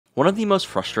One of the most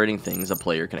frustrating things a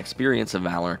player can experience in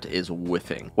Valorant is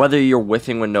whiffing. Whether you're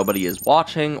whiffing when nobody is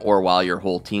watching or while your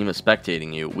whole team is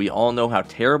spectating you, we all know how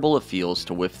terrible it feels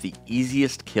to whiff the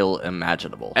easiest kill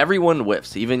imaginable. Everyone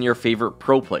whiffs, even your favorite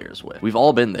pro players whiff. We've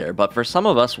all been there, but for some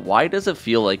of us, why does it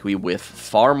feel like we whiff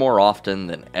far more often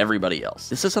than everybody else?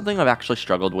 This is something I've actually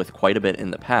struggled with quite a bit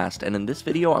in the past, and in this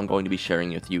video I'm going to be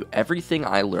sharing with you everything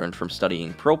I learned from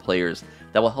studying pro players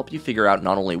that will help you figure out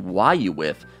not only why you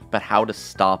whiff, but how to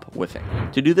stop whiffing.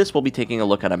 To do this, we'll be taking a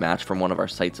look at a match from one of our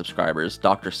site subscribers,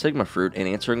 Dr. Sigma Fruit, and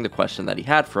answering the question that he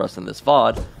had for us in this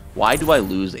VOD: why do I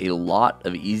lose a lot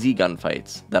of easy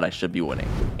gunfights that I should be winning?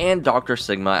 And Dr.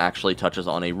 Sigma actually touches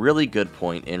on a really good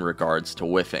point in regards to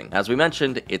whiffing. As we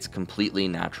mentioned, it's completely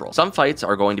natural. Some fights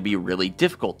are going to be really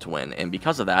difficult to win, and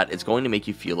because of that, it's going to make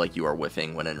you feel like you are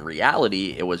whiffing, when in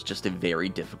reality, it was just a very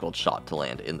difficult shot to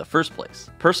land in the first place.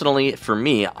 Personally, for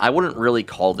me, I wouldn't really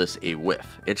call this a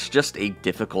whiff. It's just a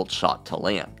difficult shot to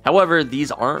land. However,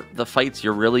 these aren't the fights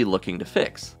you're really looking to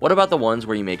fix. What about the ones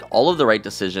where you make all of the right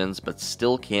decisions, but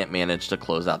still can't manage to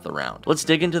close out the round? Let's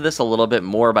dig into this a little bit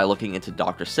more by looking into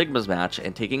Dr. Sigma's match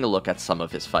and taking a look at some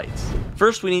of his fights.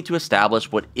 First, we need to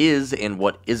establish what is and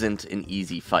what isn't an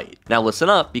easy fight. Now listen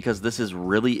up, because this is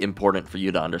really important for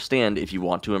you to understand if you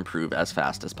want to improve as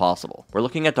fast as possible. We're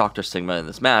looking at Dr. Sigma in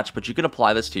this match, but you can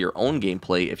apply this to your own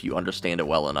gameplay if you understand it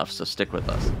well enough, so stick with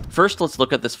us. First, let's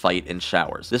look at this fight in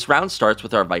showers. This round starts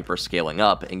with our Viper scaling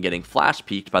up and getting flash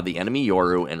peeked by the enemy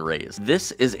Yoru and Raze.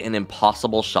 This is an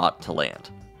impossible shot to land.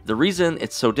 The reason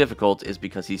it's so difficult is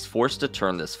because he's forced to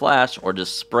turn this flash or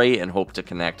just spray and hope to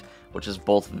connect, which is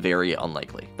both very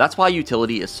unlikely. That's why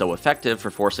utility is so effective for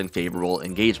forcing favorable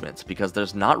engagements, because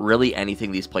there's not really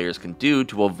anything these players can do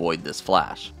to avoid this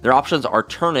flash. Their options are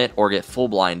turn it or get full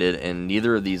blinded, and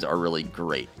neither of these are really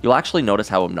great. You'll actually notice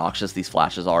how obnoxious these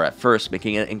flashes are at first,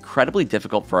 making it incredibly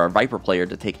difficult for our Viper player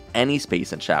to take any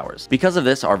space in showers. Because of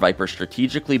this, our Viper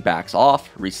strategically backs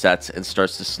off, resets, and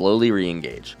starts to slowly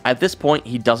re-engage. At this point,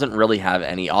 he doesn't really have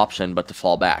any option but to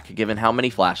fall back, given how many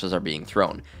flashes are being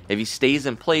thrown. If he stays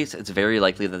in place, it's very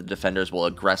likely that the defenders will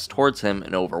aggress towards him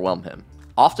and overwhelm him.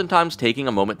 Oftentimes, taking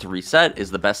a moment to reset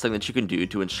is the best thing that you can do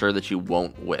to ensure that you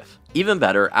won't whiff. Even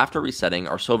better, after resetting,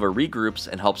 our Sova regroups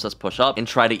and helps us push up and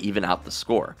try to even out the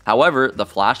score. However, the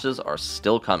flashes are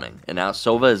still coming, and now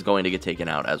Sova is going to get taken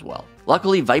out as well.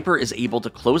 Luckily, Viper is able to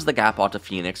close the gap onto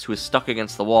Phoenix, who is stuck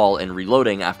against the wall and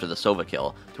reloading after the Sova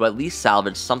kill, to at least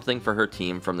salvage something for her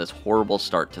team from this horrible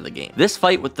start to the game. This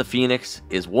fight with the Phoenix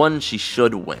is one she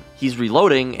should win. He's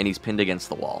reloading and he's pinned against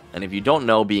the wall, and if you don't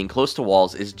know, being close to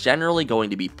walls is generally going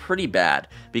to be pretty bad,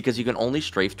 because you can only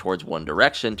strafe towards one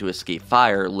direction to escape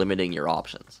fire, limiting your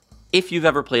options. If you've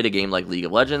ever played a game like League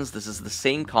of Legends, this is the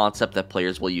same concept that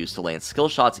players will use to land skill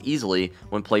shots easily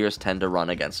when players tend to run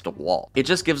against a wall. It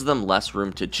just gives them less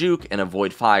room to juke and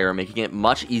avoid fire, making it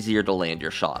much easier to land your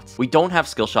shots. We don't have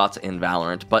skill shots in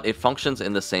Valorant, but it functions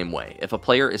in the same way. If a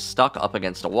player is stuck up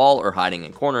against a wall or hiding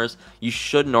in corners, you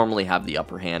should normally have the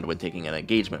upper hand when taking an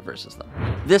engagement versus them.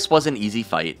 This was an easy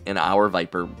fight, and our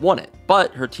Viper won it,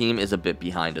 but her team is a bit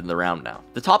behind in the round now.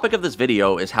 The topic of this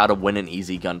video is how to win an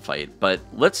easy gunfight, but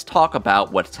let's talk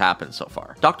about what's happened so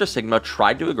far. Dr. Sigma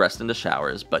tried to aggress into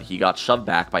showers, but he got shoved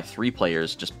back by 3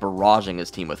 players just barraging his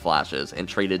team with flashes, and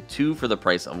traded 2 for the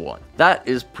price of 1. That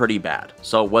is pretty bad.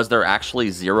 So was there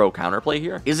actually zero counterplay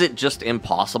here? Is it just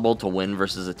impossible to win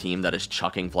versus a team that is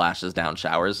chucking flashes down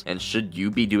showers, and should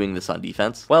you be doing this on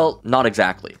defense? Well, not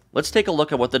exactly. Let's take a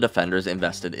look at what the defenders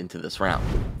invested into this round.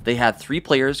 They had 3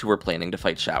 players who were planning to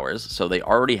fight showers, so they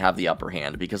already have the upper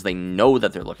hand because they know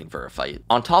that they're looking for a fight.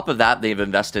 On top of that, they've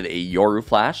invested a Yoru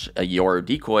flash, a Yoru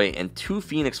decoy, and 2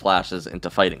 Phoenix flashes into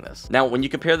fighting this. Now, when you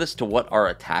compare this to what our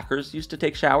attackers used to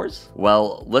take showers,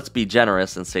 well, let's be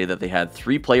generous and say that they had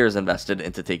 3 players invested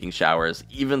into taking showers,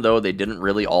 even though they didn't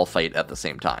really all fight at the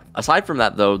same time. Aside from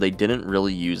that though, they didn't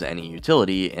really use any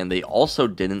utility, and they also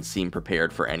didn't seem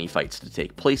prepared for any fights to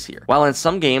take place here. While in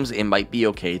some games it might be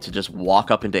okay to just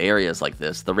walk up into areas like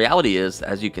this, the reality is,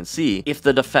 as you can see, if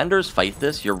the defenders fight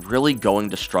this, you're really going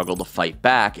to struggle to fight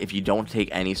back if you don't take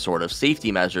any sort of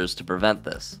safety measures to prevent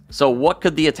this. So what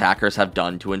could the attackers have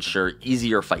done to ensure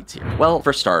easier fights here? Well,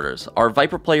 for starters, our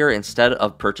Viper player, instead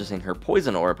of purchasing her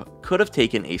poison orb, could have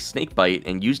taken a snake bite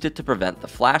and used it to prevent the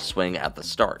flash swing at the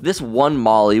start. This one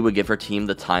molly would give her team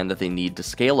the time that they need to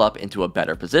scale up into a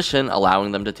better position,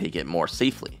 allowing them to take it more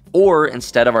safely. Or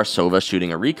instead of of our Sova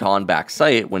shooting a recon back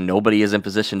sight when nobody is in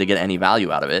position to get any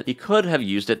value out of it, he could have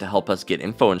used it to help us get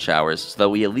info in showers so that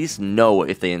we at least know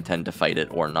if they intend to fight it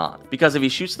or not. Because if he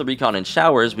shoots the recon in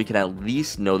showers, we can at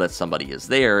least know that somebody is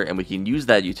there and we can use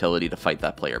that utility to fight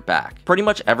that player back. Pretty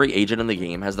much every agent in the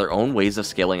game has their own ways of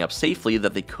scaling up safely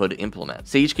that they could implement.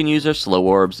 Sage can use their slow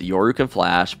orbs, Yoru can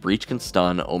flash, Breach can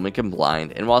stun, Omen can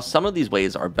blind, and while some of these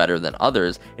ways are better than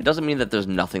others, it doesn't mean that there's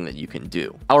nothing that you can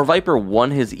do. Our Viper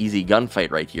won his easy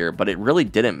gunfight right here, but it really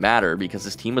didn't matter because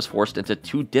his team was forced into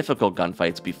 2 difficult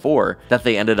gunfights before that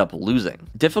they ended up losing.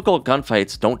 Difficult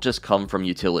gunfights don't just come from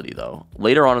utility though.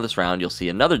 Later on in this round, you'll see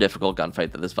another difficult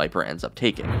gunfight that this Viper ends up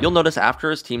taking. You'll notice after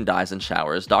his team dies in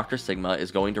showers, Dr. Sigma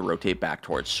is going to rotate back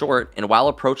towards short, and while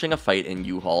approaching a fight in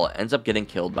U-Haul, ends up getting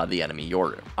killed by the enemy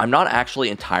Yoru. I'm not actually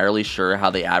entirely sure how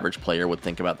the average player would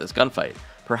think about this gunfight.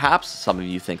 Perhaps some of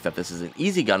you think that this is an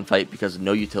easy gunfight because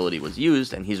no utility was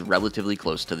used and he's relatively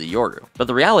close to the Yoru. But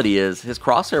the reality is, his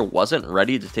crosshair wasn't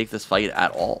ready to take this fight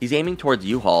at all. He's aiming towards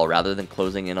U-Haul rather than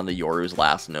closing in on the Yoru's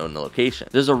last known location.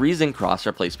 There's a reason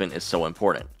crosshair placement is so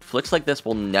important. Flicks like this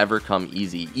will never come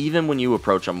easy, even when you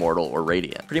approach a Mortal or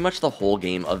Radiant. Pretty much the whole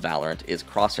game of Valorant is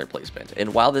crosshair placement,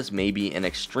 and while this may be an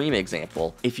extreme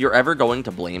example, if you're ever going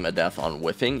to blame a death on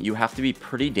whiffing, you have to be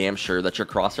pretty damn sure that your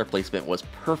crosshair placement was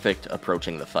perfect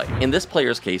approaching the fight. In this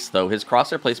player's case though, his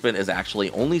crosshair placement is actually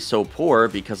only so poor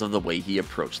because of the way he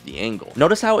approached the angle.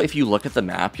 Notice how if you look at the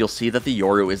map, you'll see that the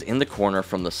Yoru is in the corner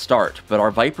from the start, but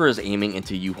our Viper is aiming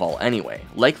into U-Haul anyway,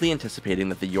 likely anticipating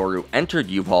that the Yoru entered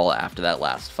U-Haul after that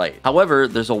last fight. However,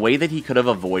 there's a way that he could have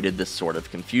avoided this sort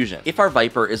of confusion. If our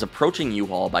Viper is approaching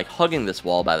U-Haul by hugging this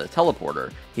wall by the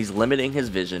teleporter, he's limiting his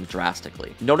vision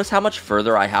drastically. Notice how much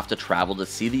further I have to travel to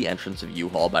see the entrance of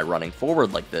U-Haul by running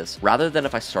forward like this, rather than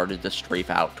if I started to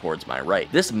strafe out towards my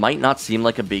right. This might not seem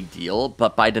like a big deal,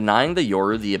 but by denying the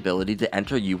Yoru the ability to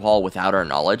enter U-Haul without our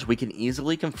knowledge, we can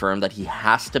easily confirm that he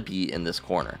has to be in this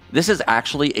corner. This is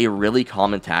actually a really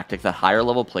common tactic that higher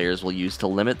level players will use to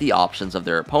limit the options of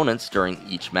their opponents during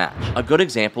each match. A good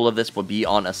example of this would be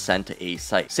on ascent to A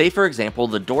site. Say for example,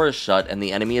 the door is shut and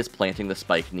the enemy is planting the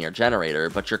spike near generator,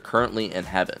 but you're currently in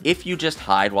heaven. If you just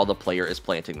hide while the player is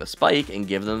planting the spike and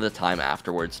give them the time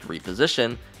afterwards to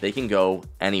reposition, they can go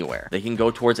anywhere. They can go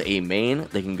towards A main,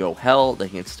 they can go hell, they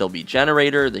can still be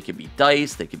generator, they could be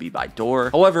dice, they could be by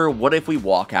door. However, what if we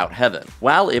walk out heaven?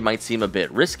 While it might seem a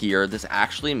bit riskier, this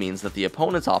actually means that the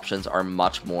opponent's options are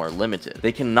much more limited.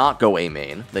 They cannot go A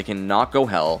main, they cannot go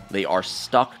hell, they are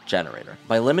stuck generator.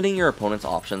 By limiting your opponent's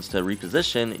options to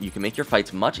reposition, you can make your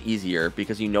fights much easier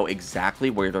because you know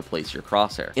exactly where to place your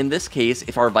crosshair. In this case,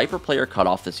 if our Viper player cut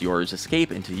off this Yoru's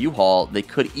escape into U-Haul, they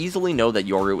could easily know that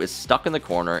Yoru is stuck in the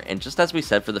corner, and just as we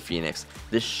said for the Phoenix,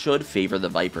 this should favor the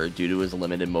Viper due to his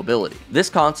limited mobility. This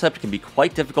concept can be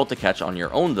quite difficult to catch on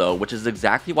your own though, which is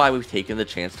exactly why we've taken the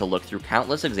chance to look through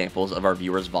countless examples of our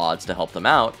viewers' VODs to help them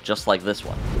out, just like this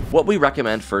one. What we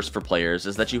recommend first for players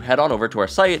is that you head on over to our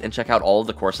site and check out all of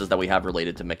the courses that we have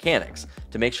related to mechanics,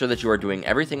 to make sure that you are doing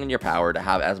everything in your power to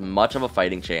have as much of a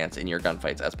fighting chance in your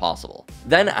gunfights as possible.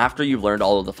 Then after you've learned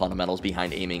all of the fundamentals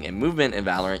behind aiming and movement in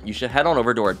Valorant, you should head on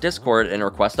over to our Discord and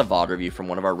request a VOD review from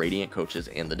one of our Radiant coaches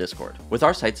in the Discord. With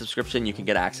our site subscription, you can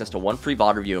get access to one free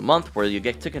VOD review a month where you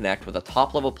get to connect with a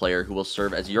top level player who will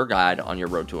serve as your guide on your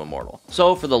road to Immortal.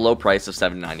 So for the low price of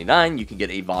 $7.99, you can get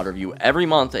a VOD review every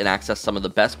month and access some of the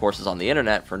best courses on the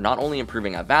internet for not only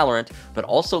improving at Valorant, but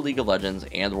also League of Legends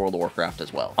and World of Warcraft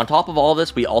as well. On top of all of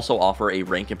this, we also offer a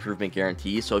rank improvement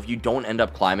guarantee, so if you don't end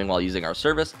up climbing while using our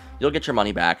service, you'll get your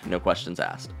money back, no questions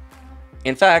asked.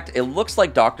 In fact, it looks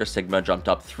like Dr. Sigma jumped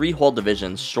up 3 whole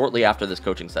divisions shortly after this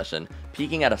coaching session,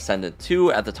 peaking at Ascendant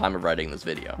 2 at the time of writing this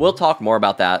video. We'll talk more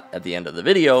about that at the end of the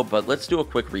video, but let's do a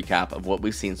quick recap of what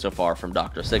we've seen so far from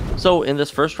Dr. Sigma. So in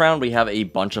this first round, we have a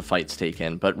bunch of fights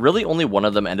taken, but really only one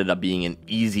of them ended up being an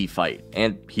easy fight,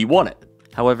 and he won it.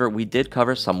 However, we did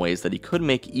cover some ways that he could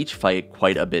make each fight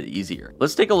quite a bit easier.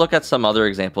 Let's take a look at some other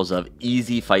examples of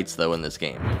easy fights though in this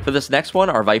game. For this next one,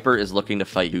 our Viper is looking to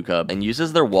fight Hookah and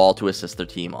uses their wall to assist their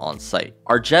team on site.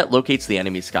 Our Jet locates the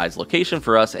enemy Skye's location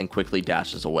for us and quickly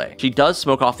dashes away. She does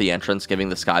smoke off the entrance, giving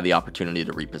the Skye the opportunity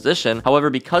to reposition. However,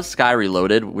 because Skye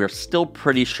reloaded, we're still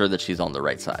pretty sure that she's on the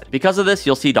right side. Because of this,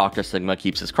 you'll see Dr. Sigma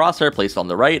keeps his crosshair placed on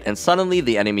the right, and suddenly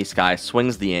the enemy Skye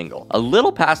swings the angle. A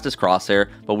little past his crosshair,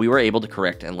 but we were able to correct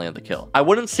correct and land the kill. I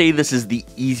wouldn't say this is the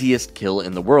easiest kill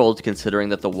in the world, considering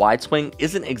that the wide swing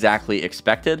isn't exactly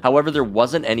expected. However, there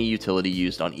wasn't any utility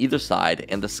used on either side,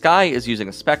 and the Sky is using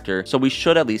a Spectre, so we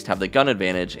should at least have the gun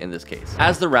advantage in this case.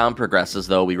 As the round progresses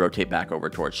though, we rotate back over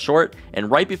towards short, and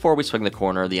right before we swing the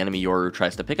corner, the enemy Yoru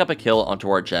tries to pick up a kill onto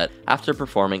our Jet after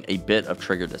performing a bit of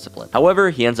trigger discipline. However,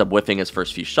 he ends up whiffing his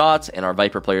first few shots, and our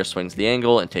Viper player swings the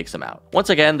angle and takes him out. Once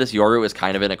again, this Yoru is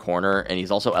kind of in a corner, and he's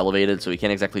also elevated, so he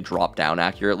can't exactly drop down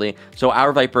accurately, so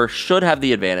our Viper should have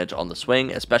the advantage on the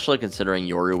swing, especially considering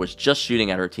Yoru was just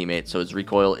shooting at her teammate, so his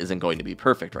recoil isn't going to be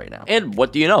perfect right now. And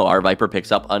what do you know, our Viper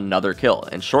picks up another kill,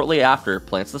 and shortly after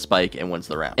plants the spike and wins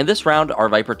the round. In this round, our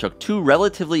Viper took 2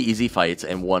 relatively easy fights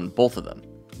and won both of them.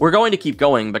 We're going to keep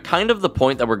going, but kind of the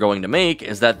point that we're going to make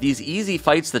is that these easy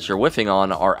fights that you're whiffing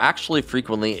on are actually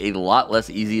frequently a lot less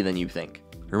easy than you think.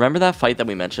 Remember that fight that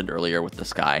we mentioned earlier with the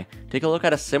Sky? Take a look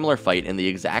at a similar fight in the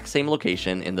exact same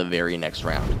location in the very next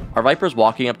round. Our Viper's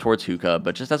walking up towards Hookah,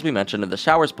 but just as we mentioned in the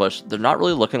Showers push, they're not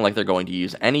really looking like they're going to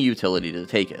use any utility to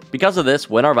take it. Because of this,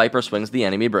 when our Viper swings the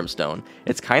enemy Brimstone,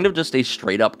 it's kind of just a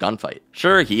straight up gunfight.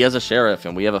 Sure, he has a Sheriff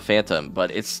and we have a Phantom,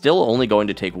 but it's still only going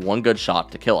to take one good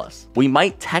shot to kill us. We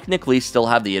might technically still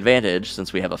have the advantage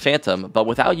since we have a Phantom, but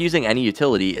without using any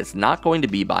utility, it's not going to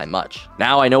be by much.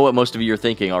 Now I know what most of you are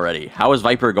thinking already. How is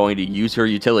Viper going to use her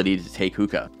utility to take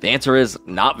Hookah? The answer is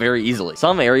not very easily.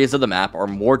 Some areas of the map are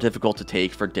more difficult to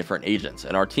take for different agents,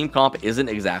 and our team comp isn't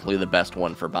exactly the best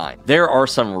one for buying. There are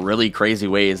some really crazy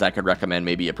ways I could recommend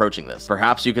maybe approaching this.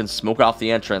 Perhaps you can smoke off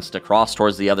the entrance to cross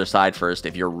towards the other side first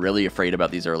if you're really afraid about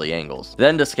these early angles.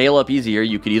 Then to scale up easier,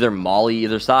 you could either molly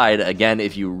either side, again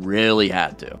if you really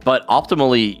had to. But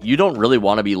optimally, you don't really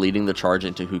want to be leading the charge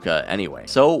into Hookah anyway.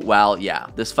 So while yeah,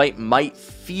 this fight might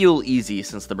feel easy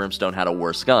since the Brimstone had a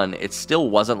worse gun, it still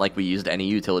wasn't like we used any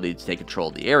utility to take control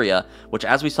of the area, which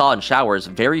as we saw in Showers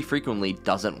very frequently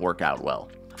doesn't work out well.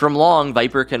 From long,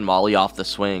 Viper can molly off the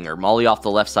swing or molly off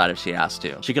the left side if she has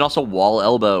to. She can also wall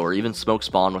elbow or even smoke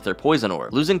spawn with her poison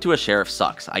orb. Losing to a Sheriff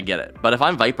sucks, I get it. But if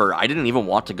I'm Viper, I didn't even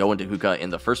want to go into Hookah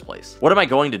in the first place. What am I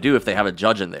going to do if they have a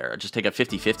judge in there? Just take a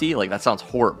 50-50? Like, that sounds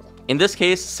horrible. In this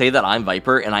case, say that I'm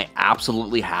Viper and I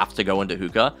absolutely have to go into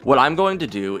Hookah. What I'm going to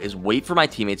do is wait for my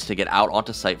teammates to get out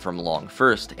onto site from long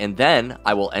first, and then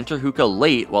I will enter Hookah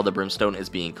late while the Brimstone is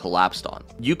being collapsed on.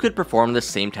 You could perform this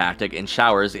same tactic in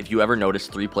Showers if you ever notice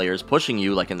 3 players pushing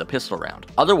you like in the pistol round.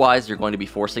 Otherwise, you're going to be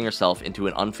forcing yourself into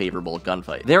an unfavorable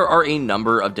gunfight. There are a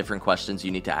number of different questions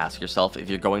you need to ask yourself if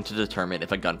you're going to determine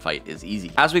if a gunfight is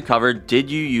easy. As we covered, did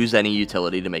you use any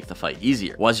utility to make the fight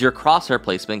easier? Was your crosshair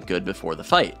placement good before the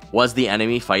fight? Was the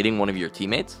enemy fighting one of your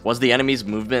teammates? Was the enemy's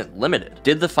movement limited?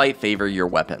 Did the fight favor your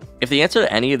weapon? If the answer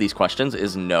to any of these questions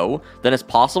is no, then it's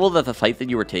possible that the fight that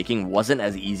you were taking wasn't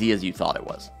as easy as you thought it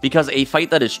was. Because a fight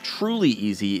that is truly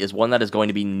easy is one that is going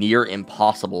to be near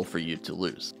impossible for you to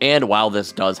lose. And while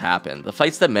this does happen, the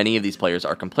fights that many of these players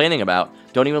are complaining about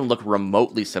don't even look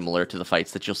remotely similar to the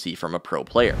fights that you'll see from a pro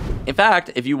player. In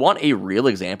fact, if you want a real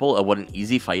example of what an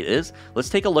easy fight is, let's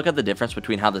take a look at the difference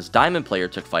between how this Diamond player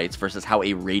took fights versus how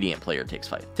a Radiant player takes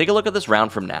fights. Take a look at this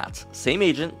round from Nats. Same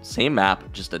agent, same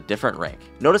map, just a different rank.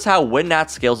 Notice how when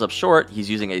Nats scales up short, he's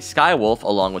using a Skywolf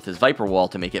along with his Viper wall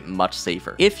to make it much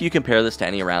safer. If you compare this to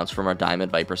any rounds from our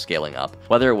Diamond Viper scaling up,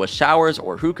 whether it was Showers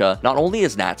or Hookah, not only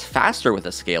is Nats faster with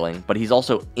his scaling, but he's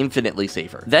also infinitely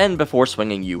safer. Then before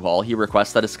swinging U-Haul, he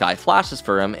requests that a Sky flashes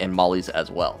for him and mollies as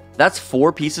well. That's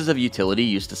 4 pieces of utility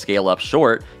used to scale up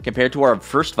short compared to our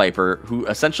first Viper, who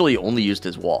essentially only used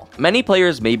his wall. Many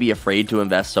players may be afraid to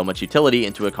invest so much utility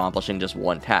into accomplishing just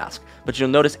one task, but you'll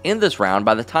notice in this round,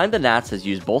 by the time the Nats has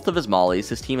used both of his mollies,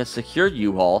 his team has secured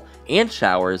U-Haul and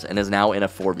Showers and is now in a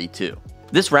 4v2.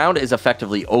 This round is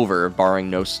effectively over, barring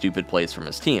no stupid plays from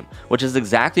his team, which is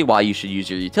exactly why you should use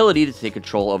your utility to take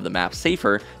control of the map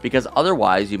safer, because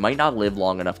otherwise you might not live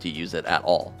long enough to use it at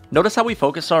all. Notice how we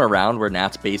focused on a round where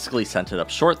Nats basically sent it up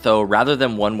short though, rather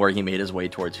than one where he made his way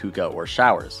towards Hookah or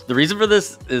Showers. The reason for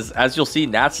this is, as you'll see,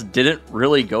 Nats didn't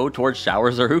really go towards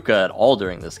Showers or Hookah at all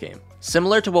during this game.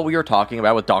 Similar to what we were talking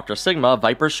about with Dr. Sigma,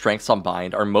 Viper's strengths on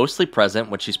bind are mostly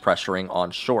present when she's pressuring on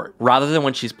short, rather than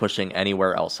when she's pushing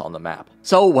anywhere else on the map.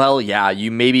 So, well, yeah, you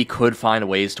maybe could find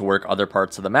ways to work other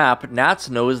parts of the map.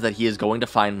 Nats knows that he is going to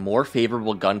find more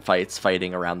favorable gunfights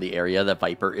fighting around the area that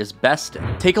Viper is best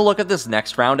in. Take a look at this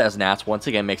next round as Nats once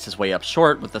again makes his way up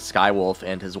short with the Skywolf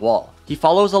and his wall. He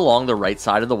follows along the right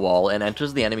side of the wall and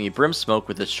enters the enemy Brim smoke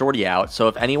with his shorty out, so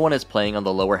if anyone is playing on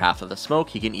the lower half of the smoke,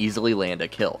 he can easily land a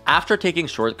kill. After After taking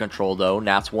short control though,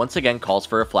 Nats once again calls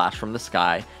for a flash from the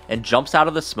sky and jumps out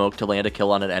of the smoke to land a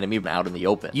kill on an enemy out in the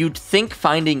open. You'd think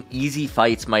finding easy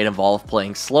fights might involve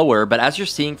playing slower, but as you're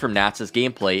seeing from Nats'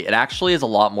 gameplay, it actually is a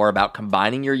lot more about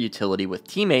combining your utility with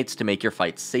teammates to make your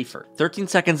fights safer. 13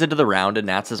 seconds into the round, and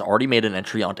Nats has already made an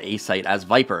entry onto A site as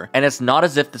Viper, and it's not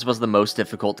as if this was the most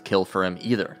difficult kill for him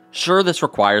either. Sure, this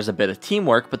requires a bit of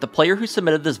teamwork, but the player who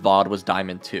submitted this VOD was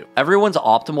Diamond 2. Everyone's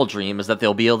optimal dream is that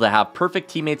they'll be able to have perfect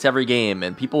teammates every game,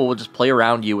 and people will just play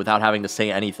around you without having to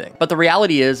say anything. But the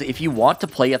reality is, if you want to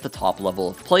play at the top level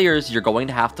of players, you're going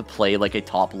to have to play like a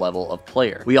top level of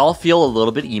player. We all feel a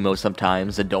little bit emo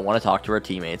sometimes and don't want to talk to our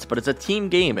teammates, but it's a team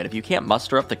game, and if you can't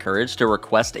muster up the courage to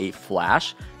request a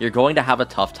flash, you're going to have a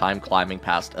tough time climbing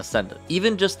past Ascendant.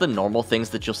 Even just the normal things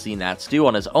that you'll see Nats do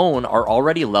on his own are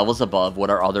already levels above what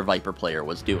our other Viper player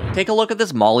was doing. Take a look at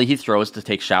this molly he throws to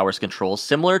take Shower's control,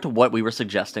 similar to what we were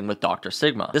suggesting with Dr.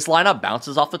 Sigma. This lineup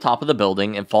bounces off the top of the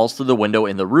building and falls through the window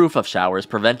in the roof of Showers,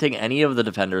 preventing any of the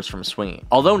defenders from swinging.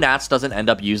 Although Nats doesn't end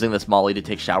up using this molly to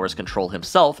take Shower's control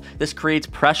himself, this creates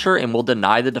pressure and will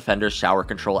deny the defender's Shower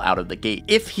control out of the gate.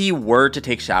 If he were to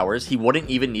take Showers, he wouldn't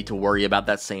even need to worry about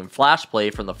that same flash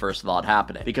play from the first VOD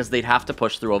happening, because they'd have to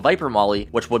push through a Viper molly,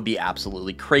 which would be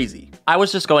absolutely crazy. I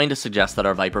was just going to suggest that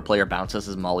our Viper player bounces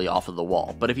his molly off of the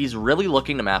wall, but if he's really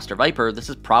looking to master Viper, this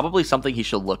is probably something he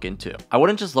should look into. I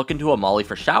wouldn't just look into a molly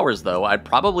for Showers though, I'd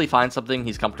probably find something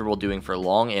he's comfortable doing for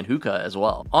Long and Hookah as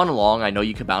well. On Long, I know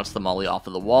you can bounce the molly off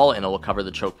of the wall and it will cover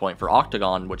the choke point for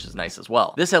Octagon, which is nice as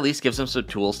well. This at least gives him some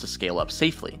tools to scale up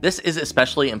safely. This is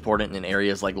especially important in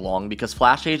areas like Long because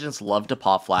flash agents love to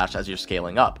pop flash as you're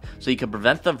scaling up, so you can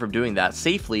prevent them from doing that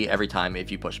safely every time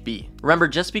if you push B. Remember,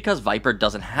 just because Viper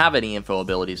doesn't have any info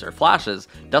abilities or flashes,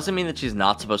 doesn't mean that she's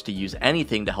not supposed to use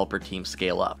anything to help her team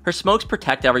scale up. Her smokes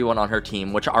protect everyone on her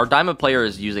team, which our Diamond player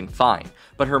is using fine,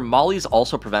 but her mollies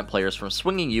also prevent players from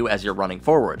swinging you as you're running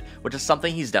forward, which is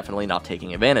something he's definitely not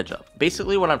taking advantage of.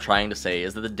 Basically what I'm trying to say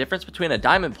is that the difference between a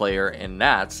Diamond player and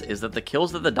Nats is that the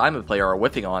kills that the Diamond player are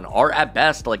whiffing on are at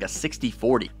best like a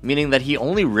 60-40, meaning that he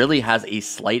only really has a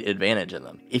slight advantage in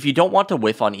them. If you don't want to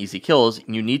whiff on easy kills,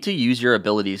 you need to use your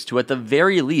abilities to at the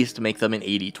very least make them an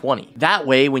 80-20. That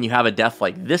way, when you have a death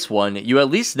like this one, you at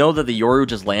least know that the Yoru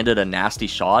just landed a nasty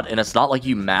shot and it's not like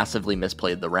you massively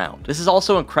misplayed the round. This is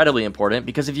also incredibly important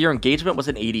because if your engagement was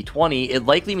an 80-20, it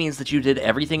likely means that you did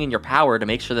everything in your power to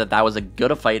make sure that that was as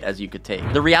good a fight as you could take.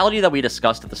 The reality that we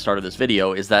discussed at the start of this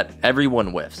video is that everyone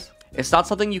whiffs. It's not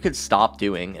something you can stop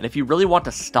doing, and if you really want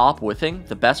to stop whiffing,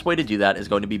 the best way to do that is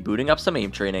going to be booting up some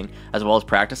aim training, as well as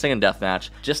practicing in deathmatch,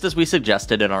 just as we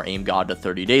suggested in our Aim God to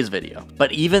 30 days video.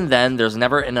 But even then, there's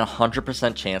never an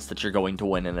 100% chance that you're going to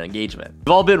win in an engagement.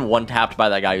 We've all been one-tapped by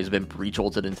that guy who's been breach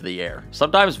ulted into the air.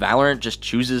 Sometimes Valorant just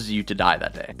chooses you to die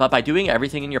that day. But by doing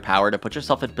everything in your power to put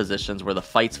yourself in positions where the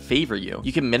fights favor you,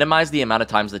 you can minimize the amount of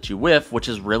times that you whiff, which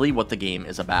is really what the game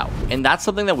is about. And that's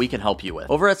something that we can help you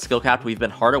with. Over at SkillCapped, we've been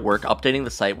hard at work updating the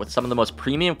site with some of the most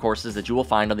premium courses that you will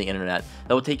find on the internet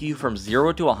that will take you from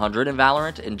 0 to 100 in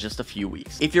Valorant in just a few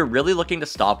weeks. If you're really looking to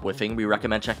stop whiffing, we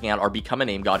recommend checking out our Become an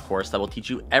Aim God course that will teach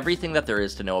you everything that there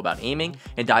is to know about aiming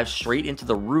and dive straight into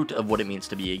the root of what it means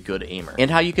to be a good aimer,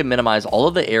 and how you can minimize all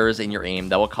of the errors in your aim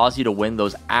that will cause you to win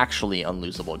those actually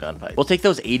unlosable gunfights. We'll take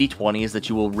those 80-20s that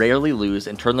you will rarely lose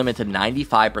and turn them into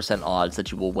 95% odds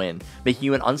that you will win, making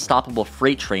you an unstoppable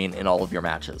freight train in all of your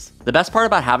matches. The best part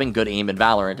about having good aim in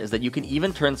Valorant is that you can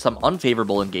even turn some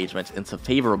unfavorable engagements into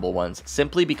favorable ones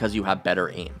simply because you have better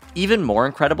aim. Even more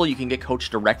incredible, you can get coached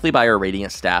directly by our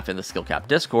Radiant staff in the SkillCapped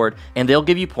Discord, and they'll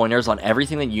give you pointers on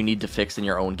everything that you need to fix in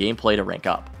your own gameplay to rank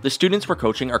up. The students we're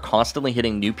coaching are constantly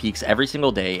hitting new peaks every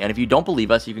single day, and if you don't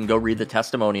believe us, you can go read the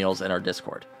testimonials in our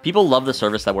Discord. People love the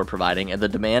service that we're providing, and the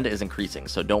demand is increasing,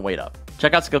 so don't wait up.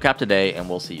 Check out SkillCapped today, and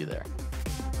we'll see you there.